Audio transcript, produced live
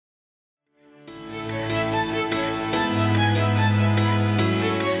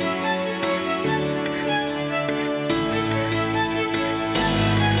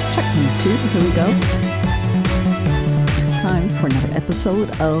2, here we go. It's time for another episode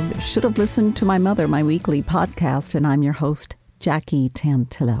of Should Have Listened to My Mother, my weekly podcast, and I'm your host, Jackie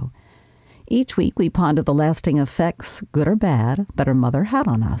Tantillo. Each week we ponder the lasting effects, good or bad, that our mother had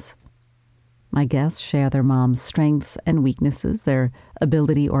on us. My guests share their mom's strengths and weaknesses, their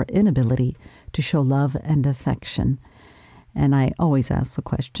ability or inability to show love and affection. And I always ask the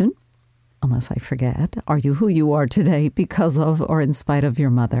question, unless I forget, are you who you are today because of or in spite of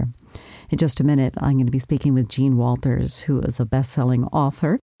your mother? In just a minute, I'm going to be speaking with Jean Walters, who is a best-selling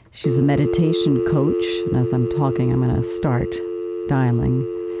author. She's a meditation coach, and as I'm talking, I'm going to start dialing.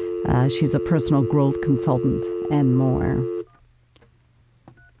 She's a personal growth consultant and more.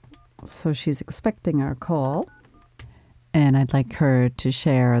 So she's expecting our call, and I'd like her to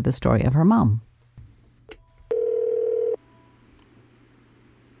share the story of her mom.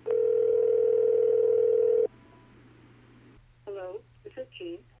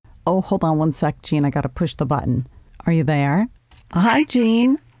 Oh, hold on one sec, Jean. I got to push the button. Are you there? Hi,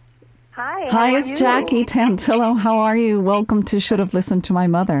 Jean. Hi. Hi, it's Jackie Tantillo. How are you? Welcome to Should Have Listened to My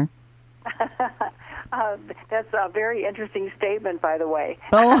Mother. That's a very interesting statement, by the way.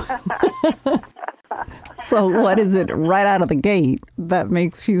 Oh. So what is it right out of the gate that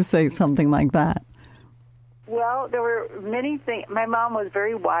makes you say something like that? Well, there were many things. My mom was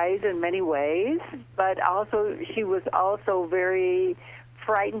very wise in many ways, but also she was also very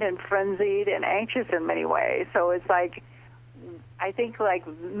frightened and frenzied and anxious in many ways. So it's like, I think like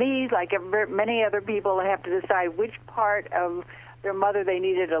me, like many other people, have to decide which part of their mother they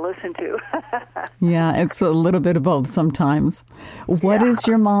needed to listen to. Yeah, it's a little bit of both sometimes. What is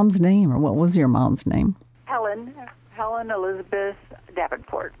your mom's name, or what was your mom's name? Helen Elizabeth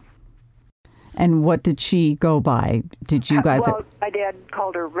Davenport. And what did she go by? Did you guys... Well, my dad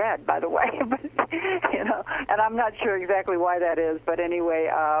called her Red, by the way, but, and I'm not sure exactly why that is, but anyway,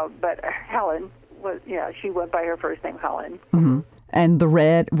 but Helen was, she went by her first name, Helen. Mm-hmm. And the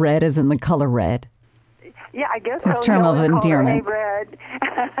red is in the color red. Yeah, I guess that's so. Term of endearment. Hey, Red.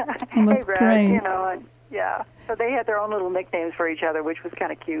 Well, that's hey, Red, great. And, yeah. So they had their own little nicknames for each other, which was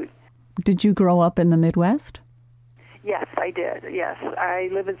kind of cute. Did you grow up in the Midwest? Yes, I did. Yes, I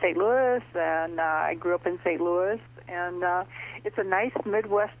live in St. Louis, and I grew up in St. Louis, and it's a nice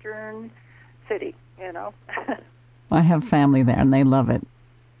Midwestern city, I have family there, and they love it.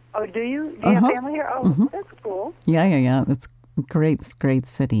 Oh, do you? Do you have family here? Oh, that's cool. Yeah. It's great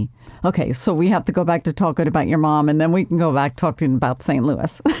city. Okay, so we have to go back to talking about your mom, and then we can go back talking about St.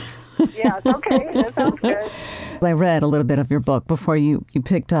 Louis. Yeah, it's okay. That sounds good. I read a little bit of your book. Before you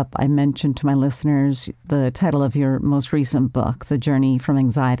picked up, I mentioned to my listeners the title of your most recent book, The Journey from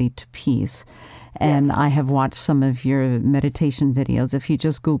Anxiety to Peace. And yes. I have watched some of your meditation videos. If you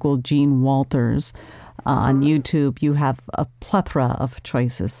just Google Jean Walters on YouTube, you have a plethora of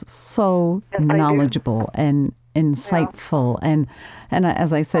choices. So knowledgeable and insightful. Yeah. And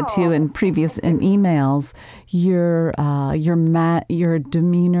as I said to you in previous emails, your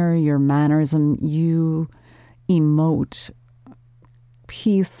demeanor, your mannerism, you emote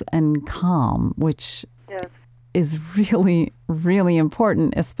peace and calm, which is really, really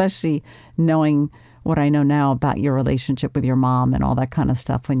important, especially knowing what I know now about your relationship with your mom and all that kind of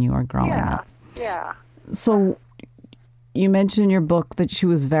stuff when you were growing up. Yeah. So you mentioned in your book that she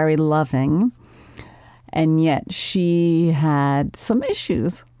was very loving, and yet she had some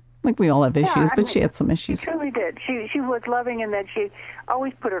issues. Like we all have issues, but she had some issues. She truly did. She was loving in that she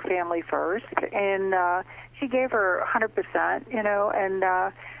always put her family first, and she gave her 100%,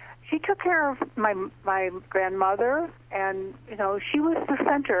 and she took care of my grandmother, and, she was the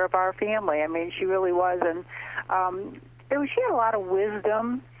center of our family. I mean, she really was, and she had a lot of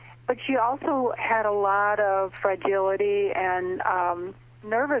wisdom, but she also had a lot of fragility and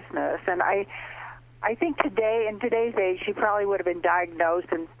nervousness, and I think in today's age, she probably would have been diagnosed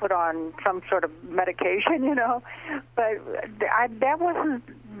and put on some sort of medication, but that wasn't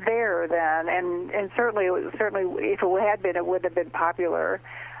there then, and certainly if it had been, it would have been popular.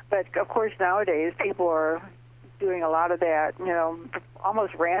 But of course, nowadays people are doing a lot of that,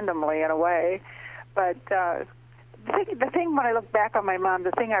 almost randomly in a way. But the thing when I look back on my mom,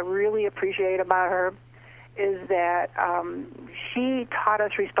 the thing I really appreciate about her is that she taught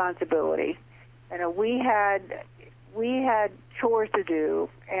us responsibility. We had chores to do,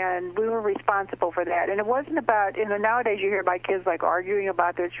 and we were responsible for that. And it wasn't about, nowadays you hear about kids like arguing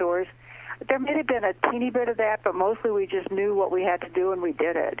about their chores. There may have been a teeny bit of that, but mostly we just knew what we had to do and we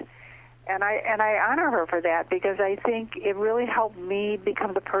did it. And I honor her for that, because I think it really helped me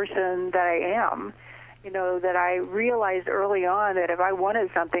become the person that I am. That I realized early on that if I wanted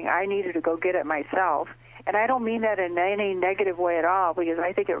something, I needed to go get it myself. And I don't mean that in any negative way at all, because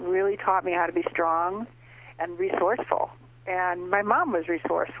I think it really taught me how to be strong and resourceful. And my mom was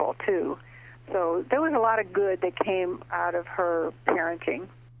resourceful, too. So there was a lot of good that came out of her parenting.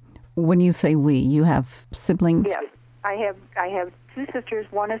 When you say we, you have siblings? Yes. I have two sisters.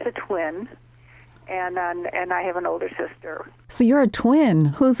 One is a twin, and I have an older sister. So you're a twin.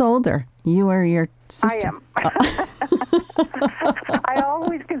 Who's older? You or your sister? I am. I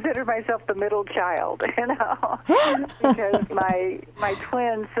always consider myself the middle child, because my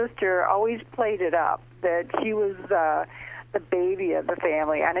twin sister always played it up that she was the baby of the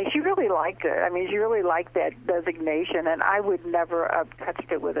family, and she really liked it. I mean, she really liked that designation, and I would never have touched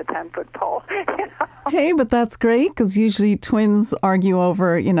it with a 10-foot pole. Hey, but that's great, because usually twins argue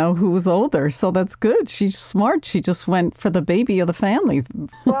over, who was older, so that's good. She's smart. She just went for the baby of the family.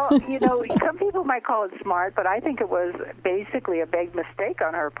 Well, some people might call it smart, but I think it was basically a big mistake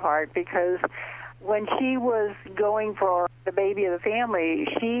on her part, because when she was going for the baby of the family,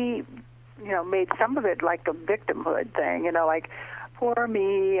 she made some of it like a victimhood thing, like, poor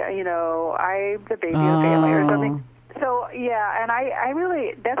me, I'm the baby of the family or something. So, yeah, and I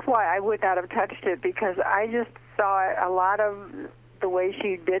really, that's why I would not have touched it, because I just saw a lot of the way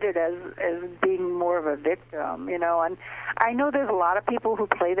she did it as being more of a victim, and I know there's a lot of people who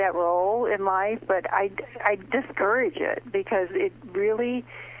play that role in life, but I discourage it, because it really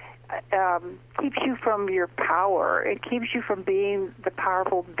keeps you from your power. It keeps you from being the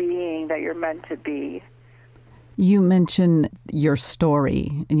powerful being that you're meant to be. You mentioned your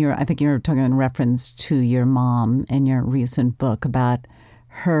story, and I think you're talking in reference to your mom in your recent book about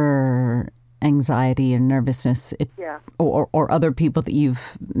her anxiety and nervousness. Or other people that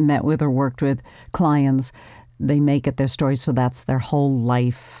you've met with or worked with, clients, they make it their story, so that's their whole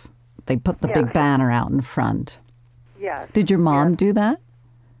life. They put the big banner out in front. Yes. Did your mom do that?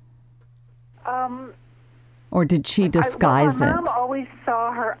 Or did she disguise my it? mom always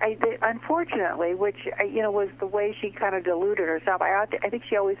saw her, unfortunately, which, was the way she kind of deluded herself. I think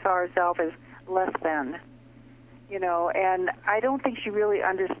she always saw herself as less than, and I don't think she really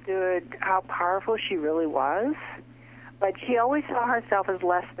understood how powerful she really was. But she always saw herself as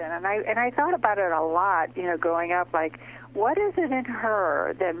less than, and I thought about it a lot, growing up, like, what is it in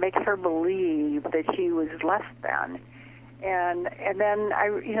her that makes her believe that she was less than? And then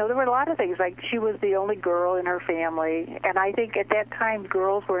there were a lot of things, like she was the only girl in her family, and I think at that time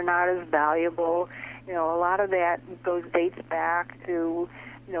girls were not as valuable. A lot of that dates back to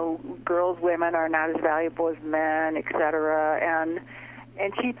women are not as valuable as men, etc.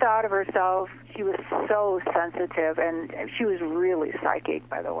 And she thought of herself, she was so sensitive, and she was really psychic,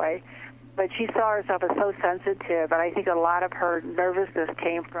 by the way. But she saw herself as so sensitive, and I think a lot of her nervousness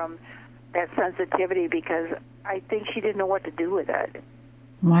came from that sensitivity, because I think she didn't know what to do with it.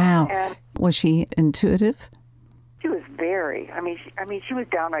 Wow. And was she intuitive? She was very. She was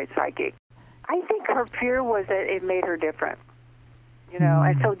downright psychic. I think her fear was that it made her different.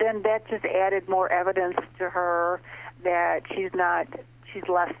 And so then that just added more evidence to her that she's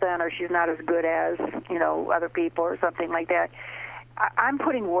less than, or she's not as good as, other people or something like that. I'm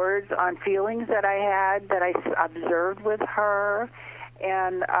putting words on feelings that I had, that I observed with her,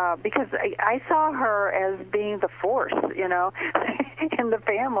 and because I saw her as being the force, in the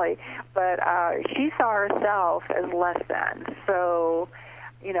family, but she saw herself as less than. So,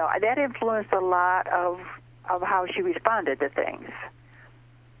 that influenced a lot of how she responded to things.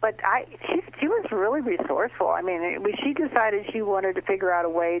 But she was really resourceful. When she decided she wanted to figure out a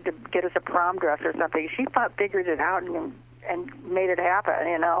way to get us a prom dress or something, she figured it out and made it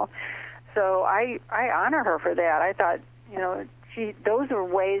happen, So I honor her for that. I thought, those were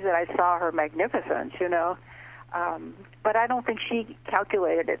ways that I saw her magnificence, but I don't think she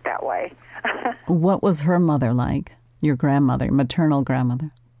calculated it that way. What was her mother like? Your grandmother, maternal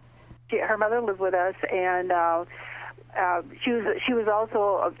grandmother? Her mother lived with us, and she was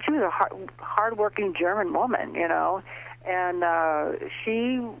a hardworking German woman, and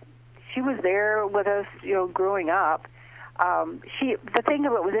she was there with us, growing up. The thing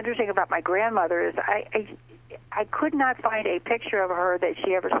that was interesting about my grandmother is I could not find a picture of her that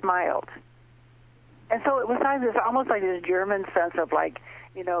she ever smiled. And so it was almost like this German sense of, like,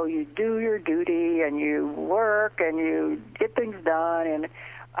 you do your duty and you work and you get things done, and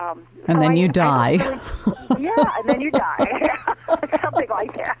then you die. And then you die. Something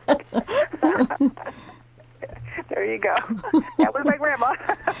like that. There you go. That was my grandma.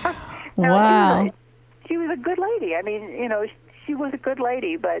 Wow. She was a good lady. She was a good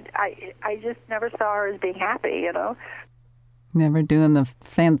lady, but I just never saw her as being happy, Never doing the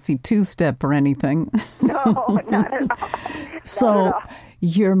fancy two-step or anything. No, not at all. So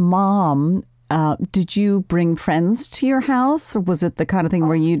your mom, Did you bring friends to your house, or was it the kind of thing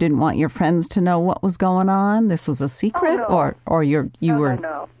where you didn't want your friends to know what was going on? This was a secret, or your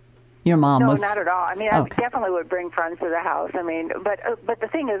mom was? No, not at all. I mean, I definitely would bring friends to the house. I mean, but the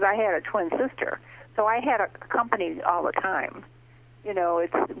thing is, I had a twin sister, so I had a company all the time. You know,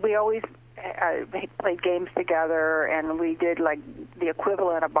 we always played games together, and we did like the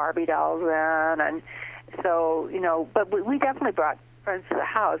equivalent of Barbie dolls then, and so but we definitely brought friends to the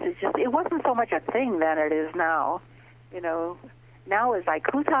house. It wasn't so much a thing then it is now. You know, now it's like,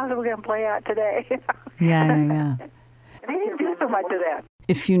 whose house are we going to play at today? Yeah. They didn't do so much of that.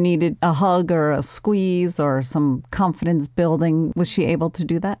 If you needed a hug or a squeeze or some confidence building, was she able to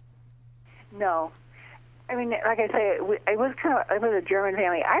do that? No. I mean, like I say, it was a German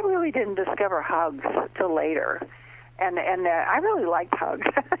family. I really didn't discover hugs till later. And I really liked hugs.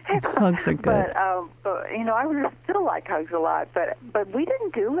 Hugs are good. But I still like hugs a lot. But we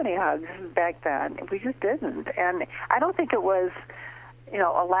didn't do any hugs back then. We just didn't. And I don't think it was,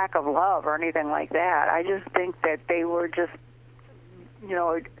 a lack of love or anything like that. I just think that they were just,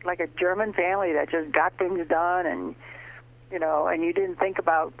 like a German family that just got things done, and and you didn't think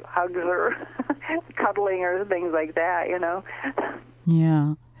about hugs or cuddling or things like that.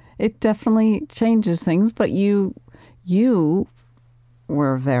 Yeah, it definitely changes things. But you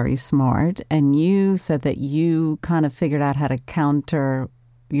were very smart, and you said that you kind of figured out how to counter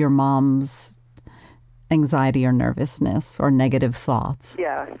your mom's anxiety or nervousness or negative thoughts.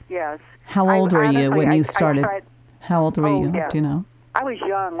 Yes. How old were you when you started? How old were you? Yeah. Do you know? I was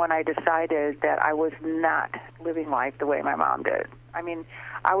young when I decided that I was not living life the way my mom did. I mean,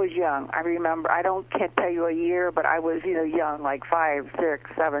 I was young. I remember, can't tell you a year, but I was, young, like 5, 6,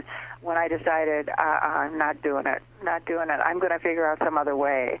 7, when I decided I'm not doing it. I'm going to figure out some other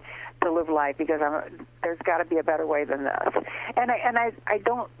way to live life because there's got to be a better way than this. And I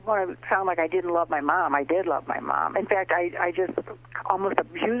don't want to sound like I didn't love my mom. I did love my mom. In fact, I just almost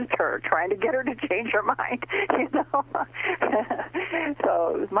abused her, trying to get her to change her mind,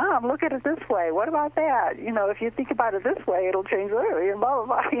 So, Mom, look at it this way. What about that? If you think about it this way, it'll change literally, and blah, blah,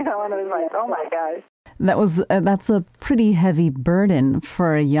 blah. And it was like, oh, my gosh. That's a pretty heavy burden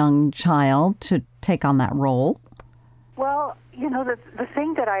for a young child to take on that role. Well, the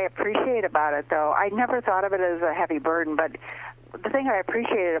thing that I appreciate about it, though, I never thought of it as a heavy burden, but the thing I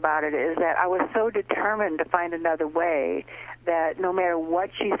appreciated about it is that I was so determined to find another way that no matter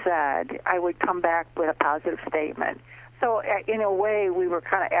what she said, I would come back with a positive statement. So in a way, we were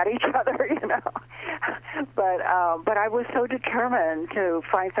kind of at each other, But I was so determined to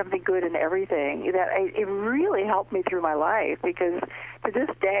find something good in everything that it really helped me through my life, because to this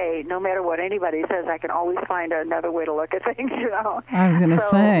day, no matter what anybody says, I can always find another way to look at things, I was going to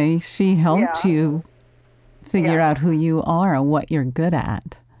say, she helped you figure out who you are and what you're good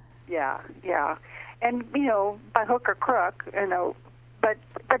at. Yeah. And, by hook or crook, But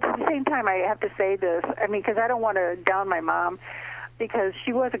at the same time, I have to say this, because I don't want to down my mom, because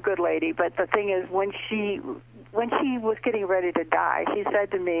she was a good lady. But the thing is, when she was getting ready to die, she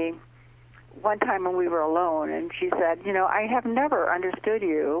said to me one time when we were alone, and she said, I have never understood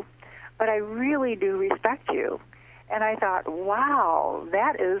you, but I really do respect you. And I thought, wow,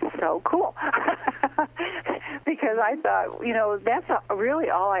 that is so cool. Because I thought, that's really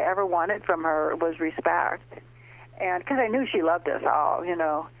all I ever wanted from her was respect. And because I knew she loved us all,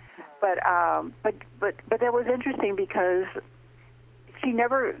 but that was interesting because she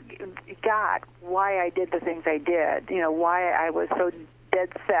never got why I did the things I did, why I was so dead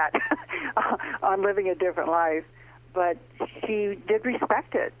set on living a different life. But she did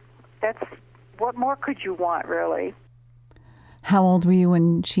respect it. What more could you want, really? How old were you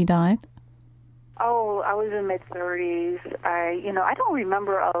when she died? Oh, I was in mid-30s. I don't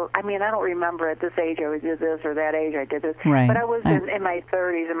remember. I don't remember at this age I did this or that age I did this. Right. But I was in my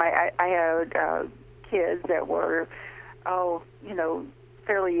 30s, and I had kids that were,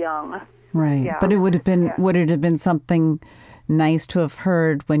 fairly young. Right. Yeah. But would it have been something nice to have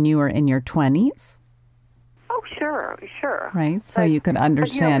heard when you were in your 20s? Oh, sure. Right. So you could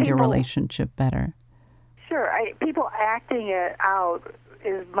understand your relationship better. Sure. People acting it out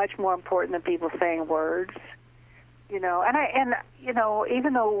is much more important than people saying words, And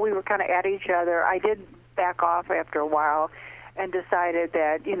even though we were kind of at each other, I did back off after a while and decided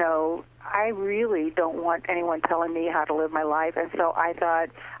that, I really don't want anyone telling me how to live my life. And so I thought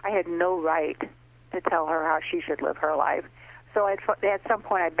I had no right to tell her how she should live her life. So at some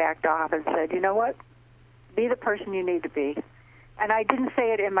point I backed off and said, you know what? Be the person you need to be. And I didn't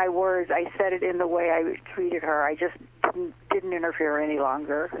say it in my words. I said it in the way I treated her. I just didn't interfere any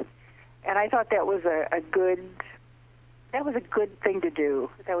longer. And I thought that was a good thing to do.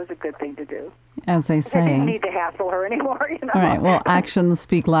 That was a good thing to do. As they I say. didn't need to hassle her anymore, you know. All right. Well, actions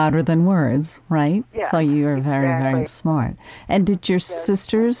speak louder than words, right? Yeah, so you are very, exactly. very smart. And did your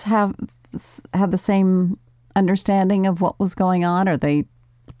sisters have the same understanding of what was going on, or they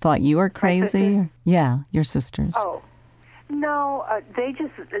thought you were crazy? Yeah, your sisters. Oh, no, they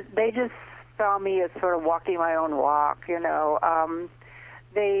just saw me as sort of walking my own walk, you know.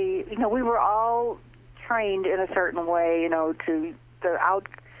 We were all trained in a certain way, you know,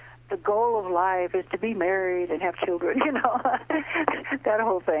 the goal of life is to be married and have children, you know, that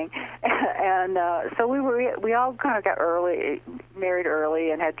whole thing. And so we all kind of got married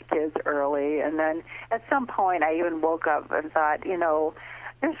early and had kids early. And then at some point I even woke up and thought, you know,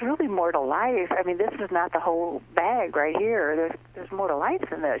 there's really more to life. I mean, this is not the whole bag right here. There's more to life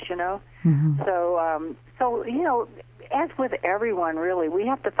than this, you know. Mm-hmm. So you know, as with everyone, really, we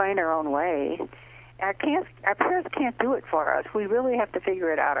have to find our own way. Our parents can't do it for us. We really have to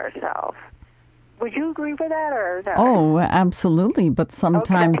figure it out ourselves. Would you agree with that, or not? Oh, absolutely. But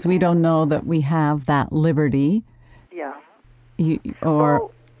sometimes we don't know that we have that liberty. Yeah.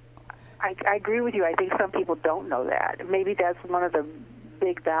 Well, I agree with you. I think some people don't know that. Maybe that's one of the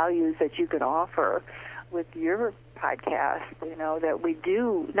big values that you can offer with your podcast, you know, that we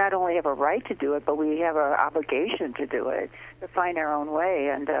do not only have a right to do it, but we have an obligation to do it, to find our own way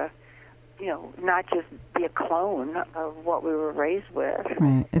and you know, not just be a clone of what we were raised with.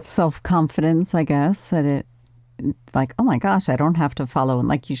 Right. It's self-confidence, I guess, that it, like, oh my gosh, I don't have to follow. And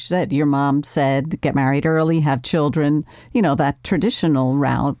like you said, your mom said, get married early, have children, you know, that traditional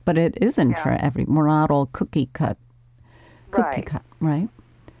route, but it isn't for we're not all cookie cut, right?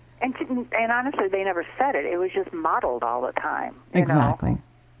 And honestly, they never said it. It was just modeled all the time. Exactly. Know?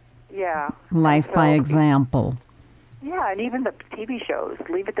 Yeah. Life by example. Yeah, and even the TV shows,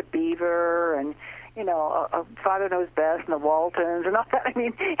 Leave It to Beaver, and, you know, Father Knows Best, and the Waltons, and all that. I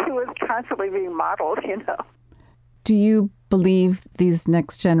mean, it was constantly being modeled, you know. Do you believe these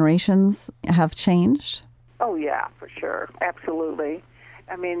next generations have changed? Oh, yeah, for sure. Absolutely.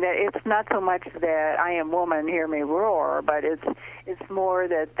 I mean, it's not so much that I am woman, hear me roar, but it's more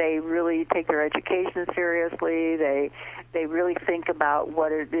that they really take their education seriously. They really think about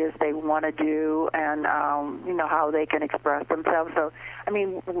what it is they want to do and, you know, how they can express themselves. So, I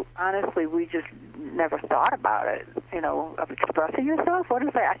mean, honestly, we just never thought about it, you know, of expressing yourself. What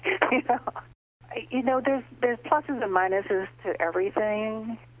is that? You know, there's pluses and minuses to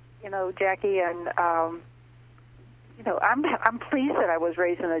everything, you know, Jackie, and, you know, I'm pleased that I was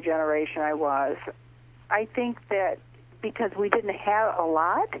raised in the generation I was. I think that because we didn't have a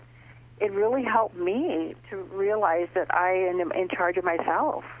lot, it really helped me to realize that I am in charge of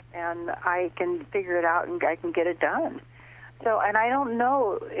myself and I can figure it out and I can get it done. So, and I don't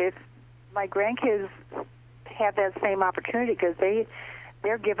know if my grandkids have that same opportunity because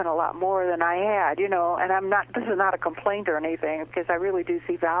they're given a lot more than I had, you know, and this is not a complaint or anything because I really do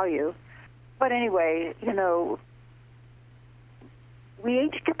see value. But anyway, you know, we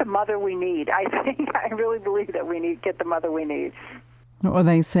each get the mother we need. I really believe that we get the mother we need. Or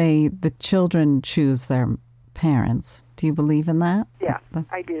they say the children choose their parents. Do you believe in that? Yeah,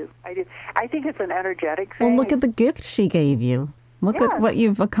 I do. I think it's an energetic thing. Well, look at the gift she gave you. Look at what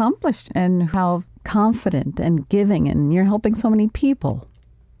you've accomplished and how confident and giving, and you're helping so many people.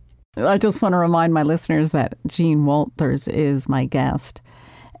 I just want to remind my listeners that Jean Walters is my guest.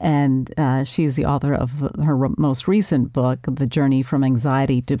 And she's the author of her most recent book, The Journey from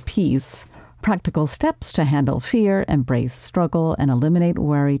Anxiety to Peace, Practical Steps to Handle Fear, Embrace Struggle, and Eliminate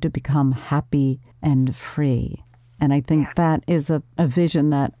Worry to Become Happy and Free. And I think that is a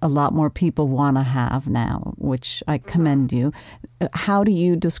vision that a lot more people want to have now, which I commend you. How do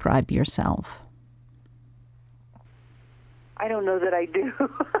you describe yourself? I don't know that I do.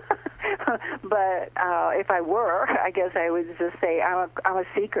 But if I were, I guess I would just say I'm a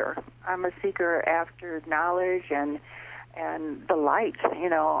seeker. I'm a seeker after knowledge and the light. You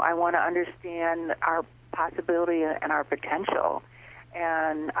know, I want to understand our possibility and our potential,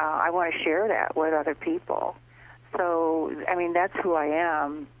 and I want to share that with other people. So, I mean, that's who I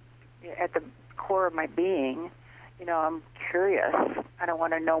am at the core of my being. You know, I'm curious, and I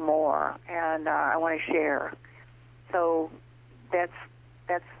want to know more, and I want to share. So that's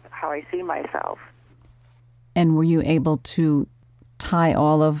how I see myself. And were you able to tie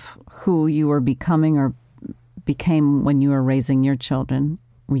all of who you were becoming or became when you were raising your children?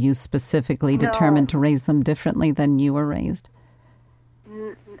 Were you specifically determined to raise them differently than you were raised?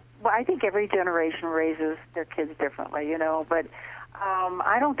 Well, I think every generation raises their kids differently, you know, but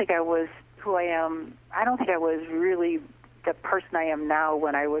I don't think I was who I am. I don't think I was really the person I am now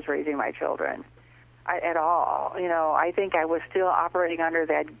when I was raising my children. at all. I think I was still operating under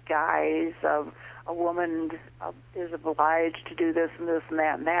that guise of a woman is obliged to do this and this and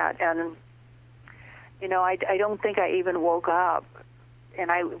that and that. And, I don't think I even woke up,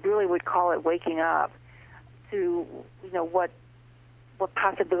 and I really would call it waking up to, what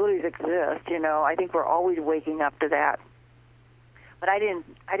possibilities exist. I think we're always waking up to that. But I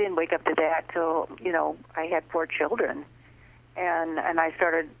didn't wake up to that till, I had 4 children. And I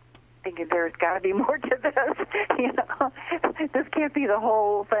started thinking there's got to be more to this. This can't be the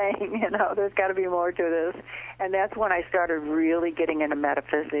whole thing. There's got to be more to this. And that's when I started really getting into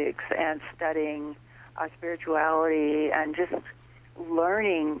metaphysics and studying spirituality and just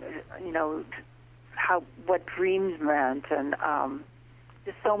learning, what dreams meant and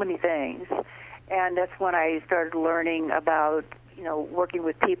just so many things. And that's when I started learning about, working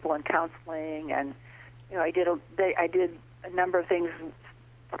with people and counseling, and I did a number of things,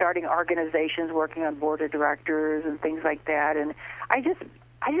 starting organizations, working on board of directors and things like that. And I just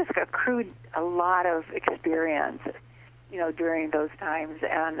accrued a lot of experience, during those times.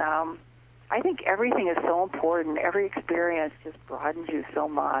 And I think everything is so important. Every experience just broadens you so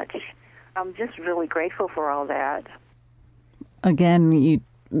much. I'm just really grateful for all that. Again,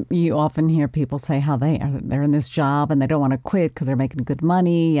 you often hear people say how they're in this job and they don't want to quit because they're making good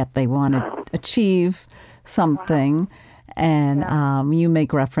money, yet they want to achieve something. Wow. And you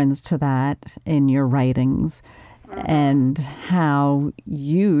make reference to that in your writings, and how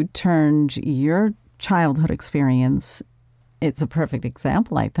you turned your childhood experience. It's a perfect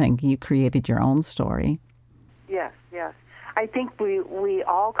example, I think. You created your own story. Yes. I think we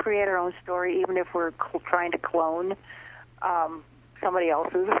all create our own story, even if we're trying to clone somebody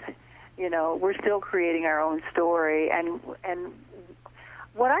else's. We're still creating our own story. And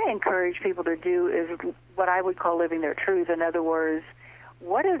what I encourage people to do is what I would call living their truth. In other words,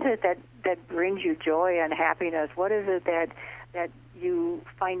 what is it that brings you joy and happiness? What is it that you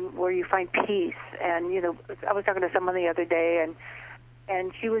find, where you find peace? And, I was talking to someone the other day,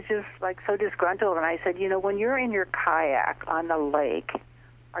 and she was just like so disgruntled. And I said, when you're in your kayak on the lake,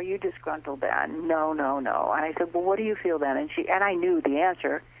 are you disgruntled then? No. And I said, well, what do you feel then? And I knew the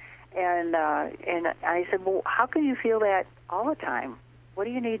answer. And I said, well, how can you feel that all the time? What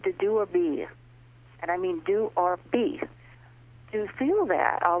do you need to do or be? And I mean do or be. To feel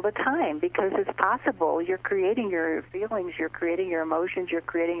that all the time, because it's possible. You're creating your feelings, you're creating your emotions, you're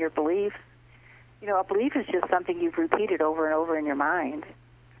creating your beliefs. A belief is just something you've repeated over and over in your mind.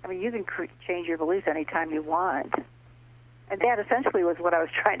 I mean, you can change your beliefs anytime you want. And that essentially was what I was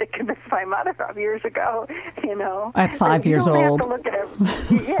trying to convince my mother of years ago, At 5 years old. You don't have to look at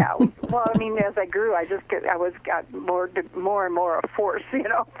it. Yeah. Well, I mean, as I grew, I got more and more a force,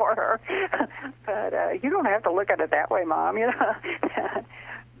 for her. But you don't have to look at it that way, Mom,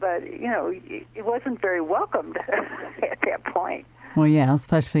 But, it wasn't very welcomed at that point. Well, yeah,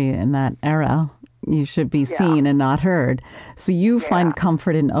 especially in that era. You should be seen and not heard. So you find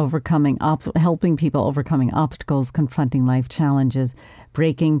comfort in helping people overcoming obstacles, confronting life challenges,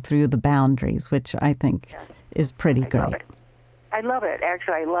 breaking through the boundaries, which I think is pretty great. I love it.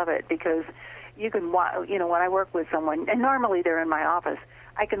 Actually, I love it because you can, when I work with someone, and normally they're in my office,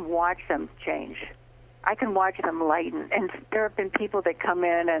 I can watch them change. I can watch them lighten. And there have been people that come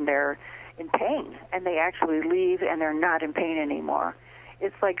in and they're in pain, and they actually leave and they're not in pain anymore.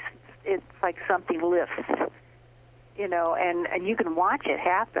 It's like something lifts, and you can watch it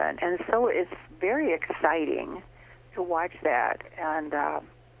happen. And so it's very exciting to watch that. And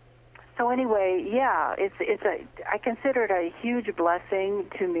so anyway, I consider it a huge blessing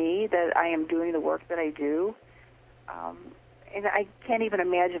to me that I am doing the work that I do. And I can't even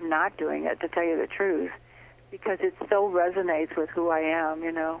imagine not doing it, to tell you the truth, because it so resonates with who I am,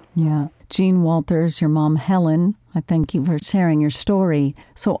 Yeah. Jean Walters, your mom, Helen, I thank you for sharing your story.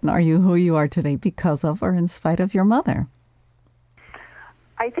 So are you who you are today because of or in spite of your mother?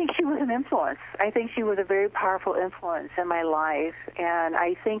 I think she was an influence. I think she was a very powerful influence in my life, and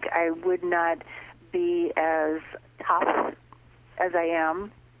I think I would not be as tough as I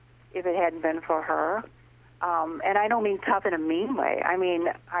am if it hadn't been for her. And I don't mean tough in a mean way. I mean,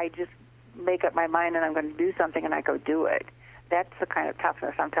 I just make up my mind and I'm going to do something and I go do it. That's the kind of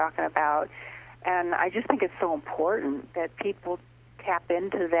toughness I'm talking about. And I just think it's so important that people tap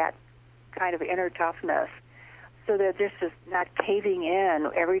into that kind of inner toughness so that they're just not caving in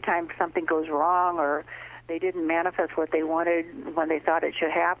every time something goes wrong or they didn't manifest what they wanted when they thought it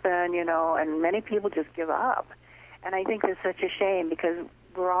should happen, and many people just give up. And I think that's such a shame because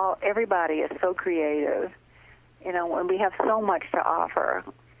everybody is so creative, and we have so much to offer.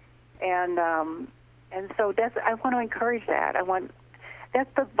 And so I want to encourage that. I want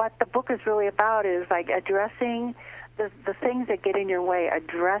what the book is really about, is like addressing the things that get in your way,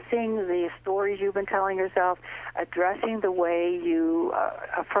 addressing the stories you've been telling yourself, addressing the way you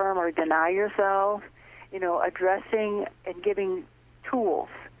affirm or deny yourself, addressing and giving tools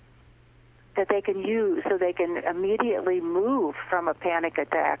that they can use so they can immediately move from a panic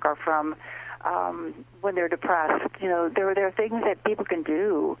attack or from when they're depressed. There are things that people can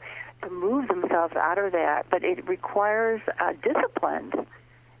do to move themselves out of that, but it requires discipline.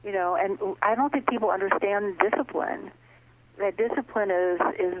 And I don't think people understand discipline. That discipline is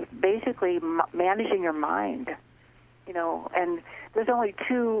basically managing your mind. And there's only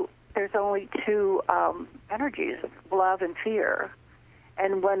two energies, love and fear.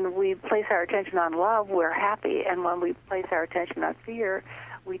 And when we place our attention on love, we're happy. And when we place our attention on fear,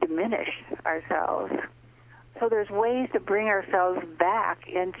 we diminish ourselves. So there's ways to bring ourselves back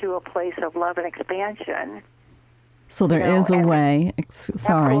into a place of love and expansion. So there is a way,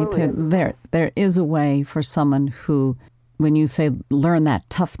 there is a way for someone who, when you say learn that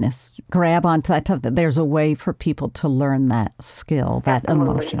toughness, grab onto that toughness, there's a way for people to learn that skill, that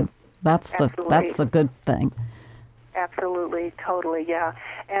emotion. That's the good thing. Absolutely, totally, yeah.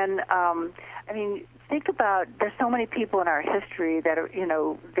 And think about, there's so many people in our history that are,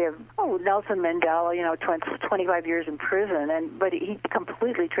 Nelson Mandela, 25 years in prison, but he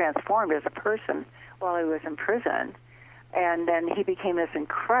completely transformed as a person while he was in prison. And then he became this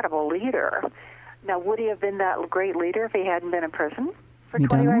incredible leader. Now, would he have been that great leader if he hadn't been in prison for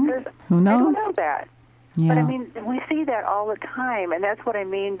 25 years? Who knows? I don't know that. Yeah. But we see that all the time, and that's what I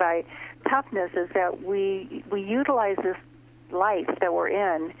mean by toughness, is that we utilize this life that we're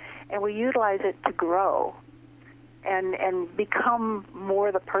in, and we utilize it to grow and become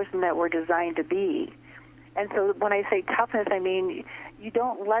more the person that we're designed to be. And so when I say toughness, I mean you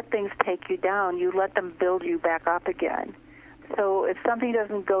don't let things take you down. You let them build you back up again. So if something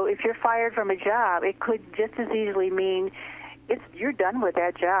doesn't go, if you're fired from a job, it could just as easily mean you're done with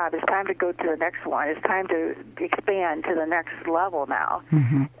that job. It's time to go to the next one. It's time to expand to the next level now.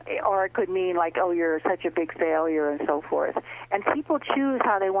 Mm-hmm. Or it could mean like, oh, you're such a big failure and so forth. And people choose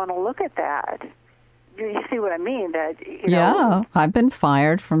how they want to look at that. You see what I mean? Yeah, I've been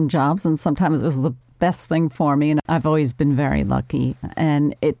fired from jobs, and sometimes it was the best thing for me, and I've always been very lucky.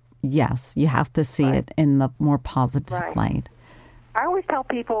 And yes, you have to see it in the more positive light. I always tell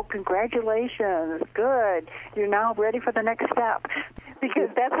people, congratulations, good. You're now ready for the next step. Because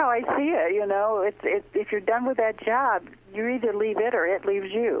that's how I see it, if you're done with that job, you either leave it or it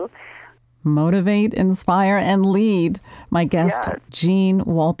leaves you. Motivate, inspire, and lead. My guest, Jean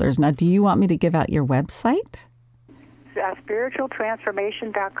Walters. Now, do you want me to give out your website?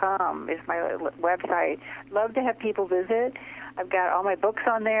 Spiritualtransformation.com is my website. Love to have people visit. I've got all my books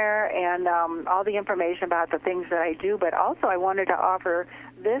on there and all the information about the things that I do. But also I wanted to offer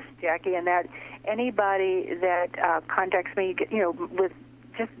this, Jackie, and that anybody that contacts me,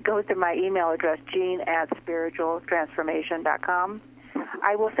 just go to my email address, Jean@spiritualtransformation.com.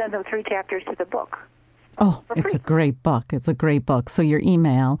 I will send them 3 chapters to the book. Oh, it's a great book. It's a great book. So your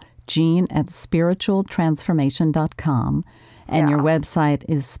email, Jean@spiritualtransformation.com, and your website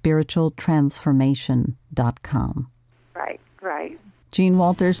is spiritualtransformation.com. Right. Jean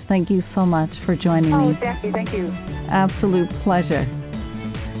Walters, thank you so much for joining me. Oh, Jackie, thank you. Absolute pleasure.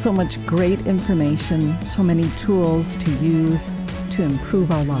 So much great information, so many tools to use to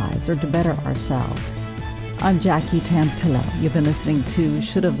improve our lives or to better ourselves. I'm Jackie Tantillo. You've been listening to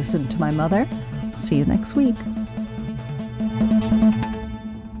Should Have Listened to My Mother. See you next week.